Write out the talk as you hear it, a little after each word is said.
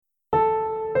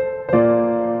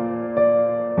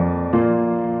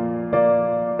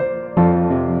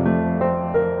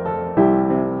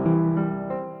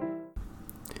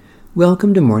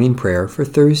Welcome to morning prayer for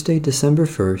Thursday, December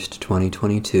 1st,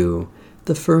 2022,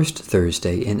 the first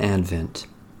Thursday in Advent.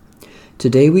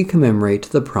 Today we commemorate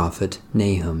the prophet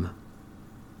Nahum.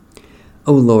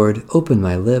 O Lord, open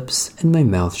my lips, and my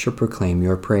mouth shall proclaim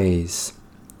your praise.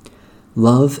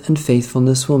 Love and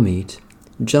faithfulness will meet,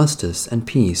 justice and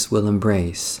peace will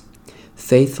embrace.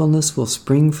 Faithfulness will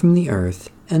spring from the earth,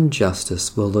 and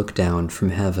justice will look down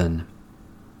from heaven.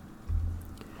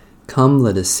 Come,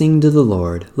 let us sing to the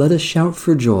Lord. Let us shout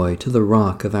for joy to the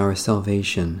rock of our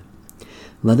salvation.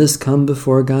 Let us come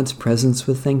before God's presence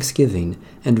with thanksgiving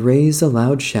and raise a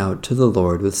loud shout to the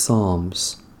Lord with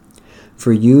psalms.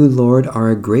 For you, Lord,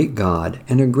 are a great God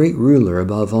and a great ruler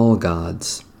above all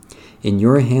gods. In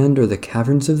your hand are the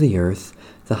caverns of the earth,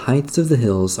 the heights of the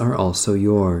hills are also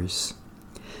yours.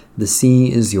 The sea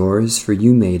is yours, for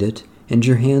you made it, and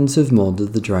your hands have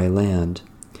molded the dry land.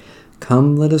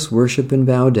 Come, let us worship and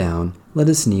bow down. Let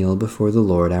us kneel before the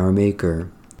Lord our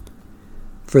Maker.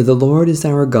 For the Lord is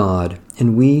our God,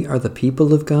 and we are the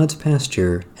people of God's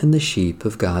pasture and the sheep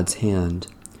of God's hand.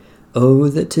 Oh,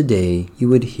 that today you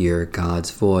would hear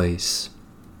God's voice.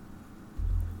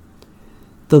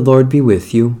 The Lord be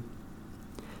with you.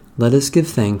 Let us give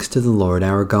thanks to the Lord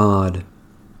our God.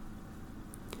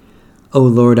 O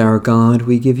Lord our God,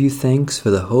 we give you thanks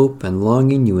for the hope and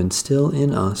longing you instill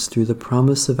in us through the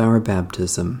promise of our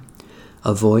baptism,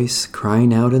 a voice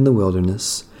crying out in the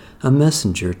wilderness, a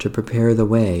messenger to prepare the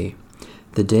way,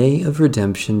 the day of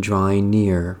redemption drawing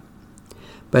near.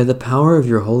 By the power of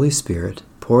your Holy Spirit,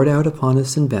 poured out upon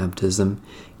us in baptism,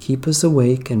 keep us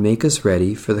awake and make us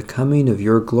ready for the coming of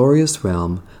your glorious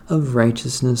realm of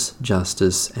righteousness,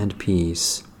 justice, and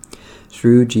peace.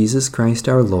 Through Jesus Christ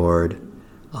our Lord.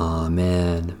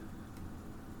 Amen.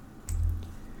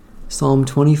 Psalm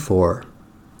 24.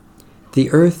 The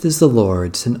earth is the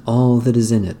Lord's and all that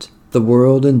is in it, the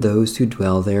world and those who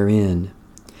dwell therein.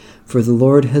 For the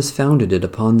Lord has founded it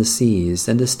upon the seas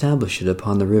and established it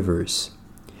upon the rivers.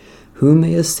 Who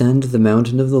may ascend the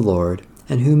mountain of the Lord,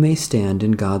 and who may stand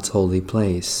in God's holy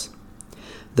place?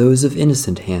 Those of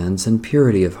innocent hands and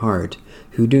purity of heart,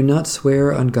 who do not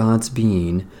swear on God's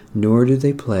being, nor do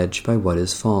they pledge by what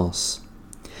is false.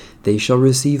 They shall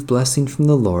receive blessing from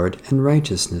the Lord and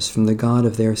righteousness from the God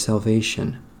of their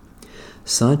salvation.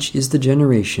 Such is the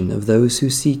generation of those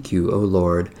who seek you, O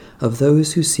Lord, of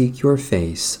those who seek your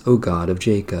face, O God of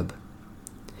Jacob.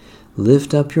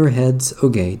 Lift up your heads, O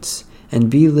gates,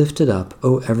 and be lifted up,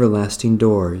 O everlasting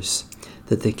doors,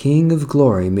 that the King of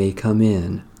glory may come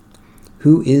in.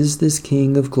 Who is this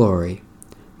King of glory?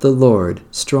 The Lord,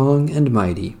 strong and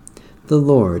mighty, the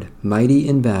Lord, mighty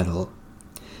in battle.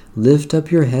 Lift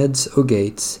up your heads, O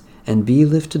gates, and be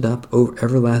lifted up, O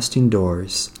everlasting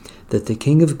doors, that the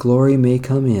King of glory may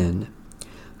come in.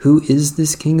 Who is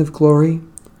this King of glory?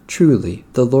 Truly,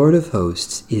 the Lord of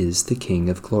hosts is the King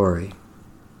of glory.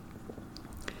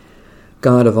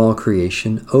 God of all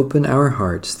creation, open our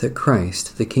hearts that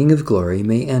Christ, the King of glory,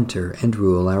 may enter and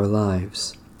rule our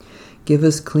lives. Give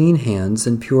us clean hands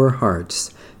and pure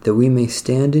hearts, that we may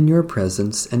stand in your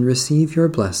presence and receive your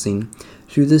blessing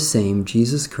through the same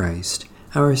Jesus Christ,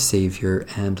 our Savior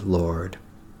and Lord.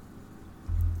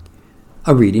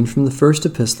 A reading from the first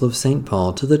epistle of St.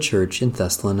 Paul to the church in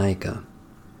Thessalonica.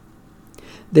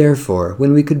 Therefore,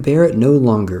 when we could bear it no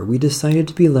longer, we decided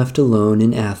to be left alone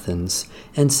in Athens,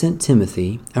 and sent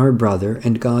Timothy, our brother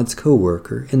and God's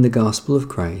co-worker in the gospel of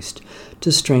Christ, to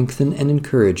strengthen and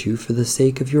encourage you for the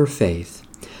sake of your faith,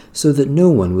 so that no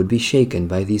one would be shaken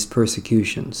by these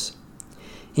persecutions.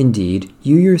 Indeed,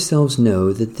 you yourselves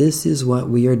know that this is what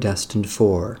we are destined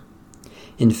for.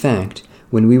 In fact,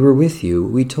 when we were with you,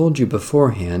 we told you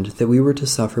beforehand that we were to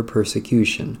suffer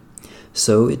persecution.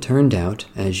 So it turned out,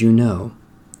 as you know.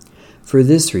 For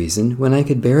this reason, when I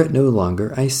could bear it no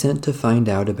longer, I sent to find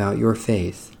out about your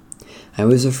faith. I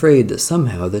was afraid that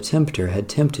somehow the tempter had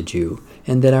tempted you,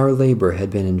 and that our labor had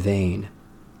been in vain.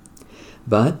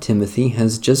 But Timothy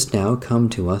has just now come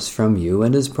to us from you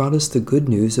and has brought us the good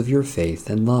news of your faith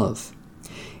and love.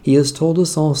 He has told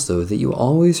us also that you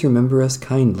always remember us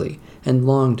kindly and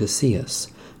long to see us,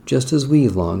 just as we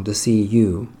long to see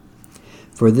you.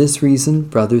 For this reason,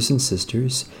 brothers and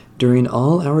sisters, during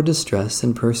all our distress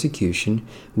and persecution,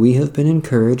 we have been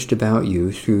encouraged about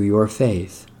you through your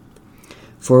faith.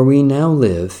 For we now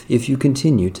live if you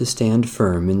continue to stand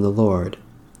firm in the Lord.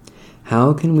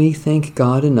 How can we thank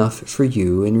God enough for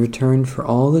you in return for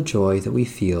all the joy that we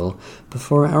feel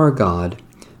before our God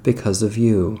because of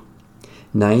you?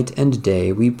 Night and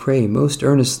day we pray most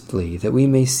earnestly that we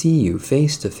may see you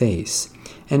face to face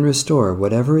and restore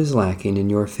whatever is lacking in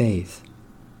your faith.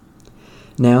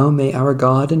 Now may our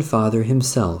God and Father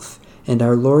himself and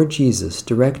our Lord Jesus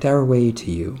direct our way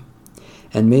to you.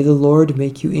 And may the Lord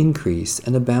make you increase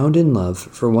and abound in love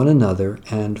for one another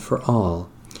and for all,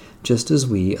 just as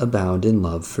we abound in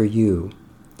love for you.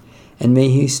 And may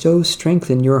he so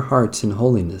strengthen your hearts in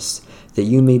holiness, that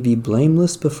you may be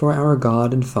blameless before our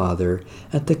God and Father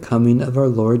at the coming of our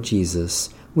Lord Jesus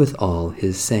with all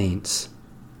his saints.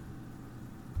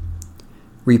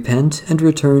 Repent and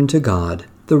return to God.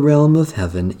 The realm of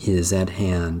heaven is at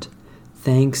hand.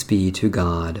 Thanks be to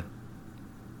God.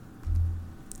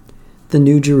 The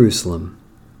New Jerusalem.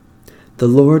 The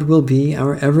Lord will be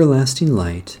our everlasting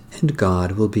light, and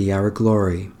God will be our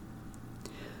glory.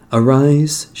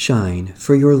 Arise, shine,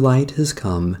 for your light has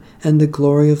come, and the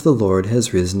glory of the Lord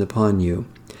has risen upon you.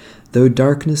 Though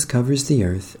darkness covers the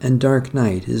earth, and dark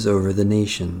night is over the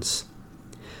nations.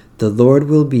 The Lord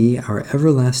will be our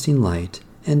everlasting light,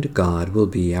 and God will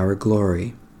be our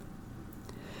glory.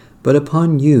 But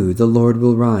upon you the Lord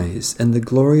will rise, and the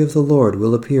glory of the Lord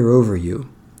will appear over you.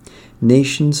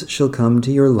 Nations shall come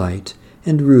to your light,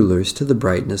 and rulers to the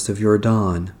brightness of your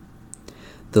dawn.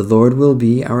 The Lord will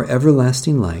be our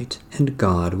everlasting light, and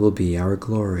God will be our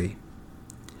glory.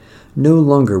 No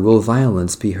longer will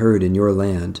violence be heard in your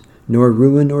land, nor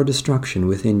ruin or destruction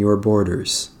within your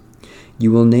borders.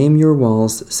 You will name your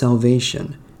walls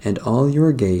salvation, and all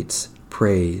your gates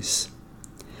praise.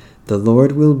 The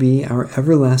Lord will be our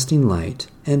everlasting light,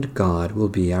 and God will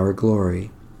be our glory.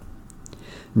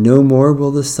 No more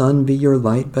will the sun be your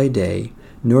light by day,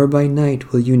 nor by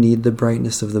night will you need the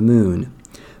brightness of the moon.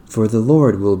 For the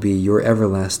Lord will be your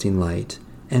everlasting light,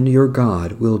 and your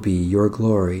God will be your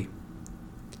glory.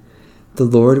 The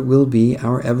Lord will be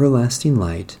our everlasting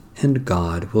light, and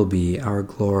God will be our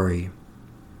glory.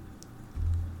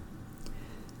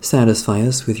 Satisfy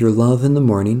us with your love in the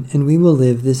morning, and we will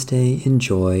live this day in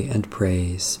joy and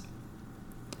praise.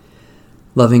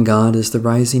 Loving God, as the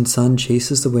rising sun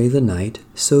chases away the night,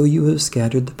 so you have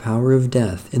scattered the power of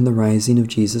death in the rising of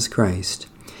Jesus Christ,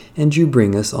 and you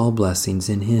bring us all blessings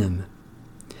in him.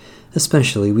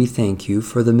 Especially we thank you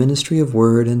for the ministry of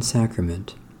word and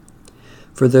sacrament,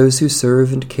 for those who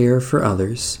serve and care for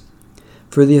others,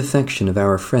 for the affection of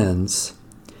our friends,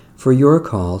 for your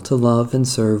call to love and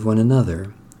serve one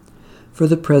another, for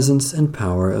the presence and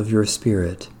power of your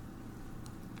Spirit.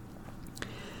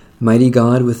 Mighty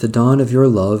God, with the dawn of your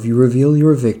love, you reveal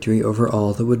your victory over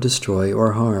all that would destroy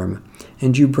or harm,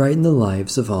 and you brighten the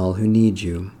lives of all who need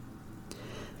you.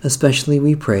 Especially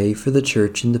we pray for the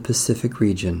Church in the Pacific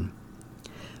region,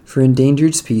 for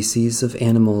endangered species of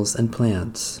animals and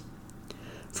plants,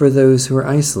 for those who are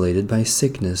isolated by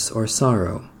sickness or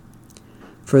sorrow,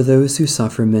 for those who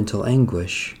suffer mental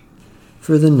anguish,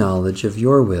 for the knowledge of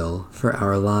your will for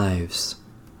our lives.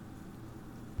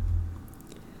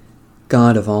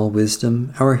 God of all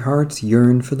wisdom, our hearts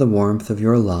yearn for the warmth of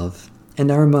your love, and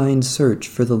our minds search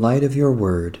for the light of your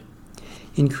word.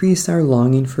 Increase our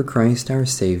longing for Christ our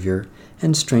Savior,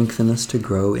 and strengthen us to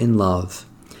grow in love,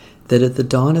 that at the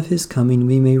dawn of his coming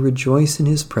we may rejoice in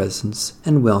his presence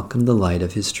and welcome the light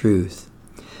of his truth.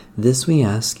 This we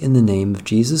ask in the name of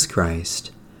Jesus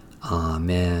Christ.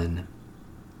 Amen.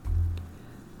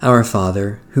 Our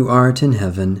Father, who art in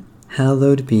heaven,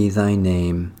 hallowed be thy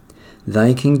name.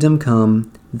 Thy kingdom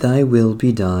come, thy will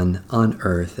be done, on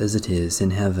earth as it is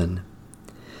in heaven.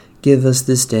 Give us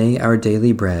this day our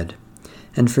daily bread,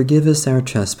 and forgive us our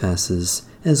trespasses,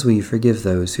 as we forgive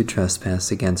those who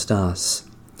trespass against us.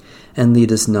 And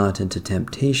lead us not into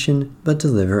temptation, but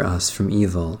deliver us from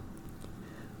evil.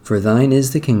 For thine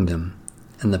is the kingdom,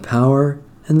 and the power,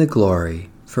 and the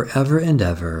glory, forever and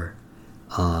ever.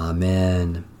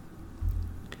 Amen.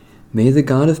 May the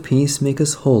God of peace make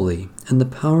us holy, and the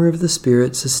power of the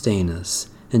Spirit sustain us,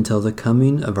 until the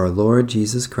coming of our Lord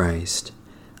Jesus Christ.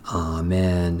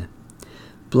 Amen.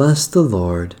 Bless the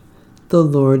Lord. The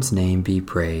Lord's name be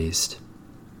praised.